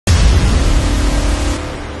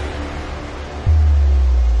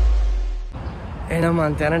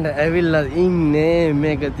Mantiana, I will in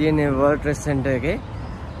make a TNA World Trade Center. Okay,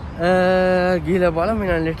 Gila Balam in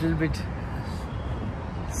a little bit.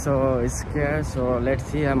 So it's scared. So let's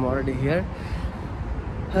see. I'm already here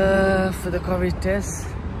for the COVID test.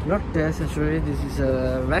 Not test actually. This is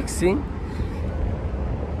a vaccine.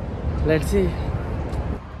 Let's see.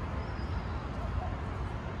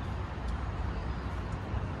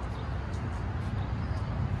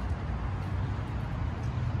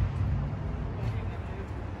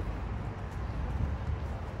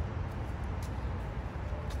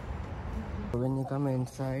 When you come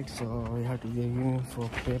inside, so you have to give you for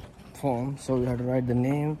paper form. So you have to write the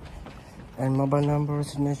name and mobile number,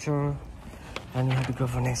 signature, and you have to go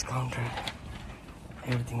for next counter.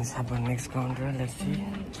 Everything is happening next counter. Let's see.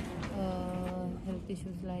 Health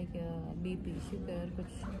issues like BP, sugar,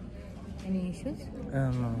 any issues?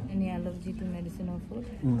 No. Any allergy to medicine or food?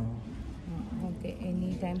 No. Okay.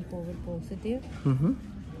 Any time COVID positive?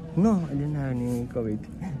 No, I didn't have any COVID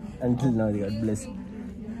until now. God bless.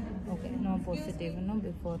 Okay, no positive, no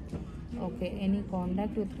before. Okay, any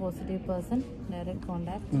contact with positive person? Direct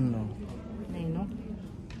contact? No. No.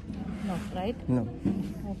 No, right? No.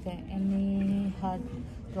 Okay, any heart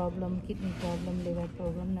problem, kidney problem, liver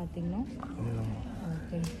problem, nothing, no? No.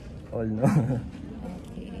 Okay. All no.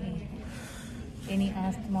 Okay. Any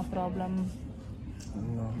asthma problem?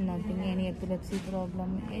 No. Nothing. Any epilepsy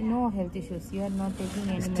problem? No health issues. You are not taking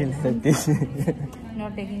any Still medicine?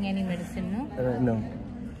 Not taking any medicine, no? No.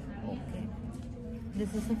 Okay.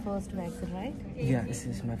 This is the first vaccine, right? Yeah, this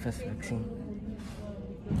is my first vaccine.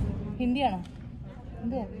 Hindi ano?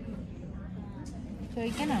 Hindi.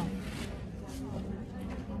 ചോദിക്കാനോ?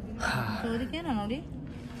 ചോദിക്കാനാണോ D?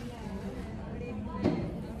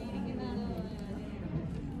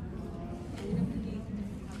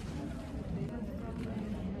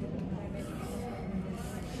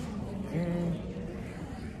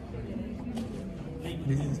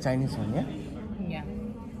 This is the Chinese one, yeah? Yeah.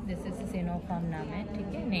 This is Sinopharm name है, ठीक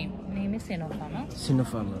है? Name is Sinopharm.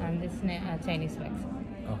 Sinopharm. And this Chinese vaccine.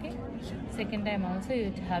 Okay. Second time also you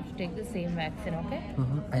have to take the same vaccine. Okay.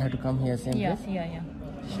 I have to come here same place? Yeah.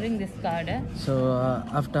 Bring this card. So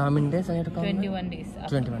after how many days I have to come? 21 days.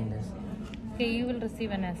 21 days. Okay, you will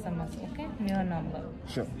receive an SMS. Okay, your number.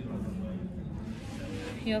 Sure.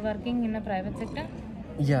 You are working in a private sector?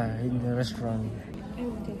 Yeah, in the restaurant. You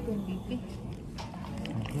will take your BP.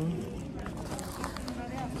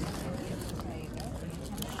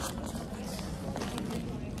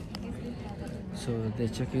 So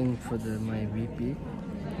they're checking for my BP.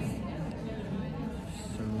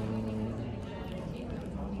 So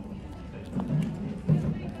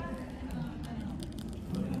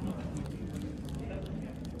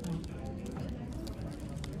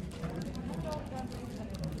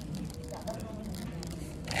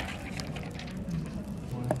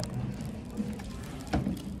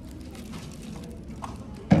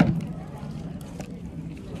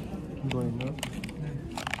going up.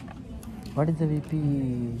 What is the VP?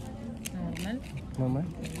 Normal?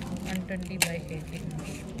 120 by 80.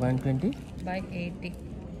 120? By 80.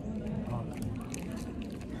 Okay.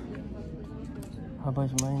 How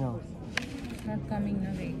about mine now? Not coming,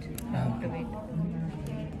 no, wait. I have to wait.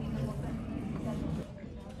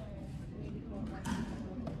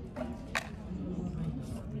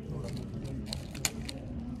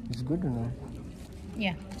 It's good or no?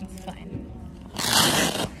 Yeah, it's fine.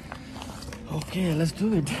 Okay, let's do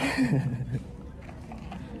it.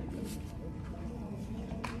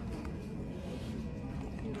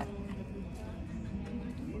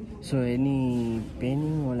 So any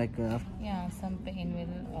paining or like Yeah, some pain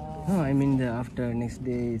will. no, I mean the after next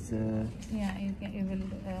day is Yeah, you will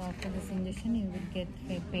after this injection you will get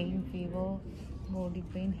pain, fever, body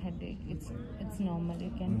pain, headache. It's normal.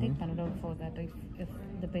 You can take Panadol for that. If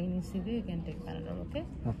the pain is severe, you can take Panadol. Okay.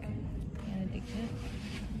 okay. Can I take care?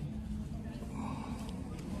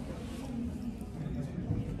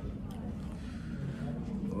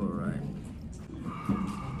 All right.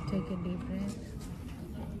 Take a deep breath.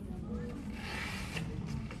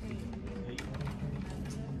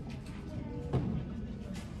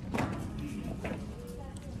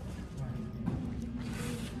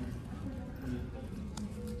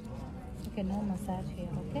 Okay, no massage here,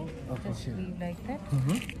 okay? Just sure. leave like that.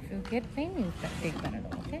 If you get pain, you take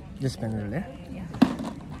Panadol, okay? Just Panadol, yeah?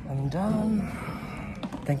 Yeah. I'm done.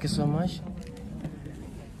 Thank you so much.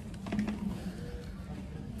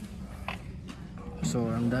 So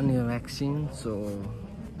I'm done your vaccine. So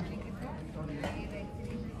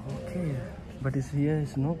okay, but here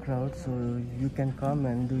is no crowd, so you can come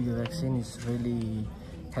and do your vaccine. It's really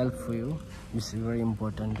helpful for you. It's very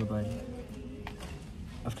important, Dubai.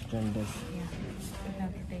 After 10 days. Yeah. You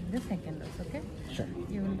have to take the second dose, okay? Sure.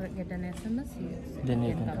 You will get an SMS. Then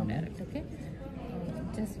you can come direct, okay?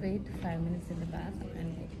 Just wait 5 minutes in the bath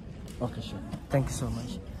and go. Okay, sure. Thank you so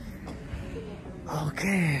much.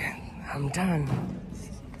 Okay, I'm done.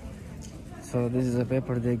 So this is a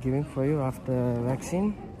paper they're giving for you after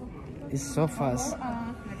vaccine. It's so fast.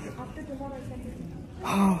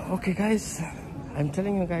 Oh, okay, guys. I'm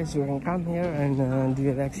telling you guys, you can come here and do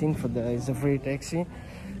a vaccine for it's a free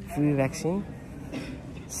vaccine.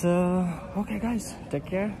 So, okay, guys, take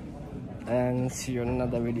care and see you in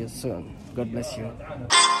another video soon. God bless you.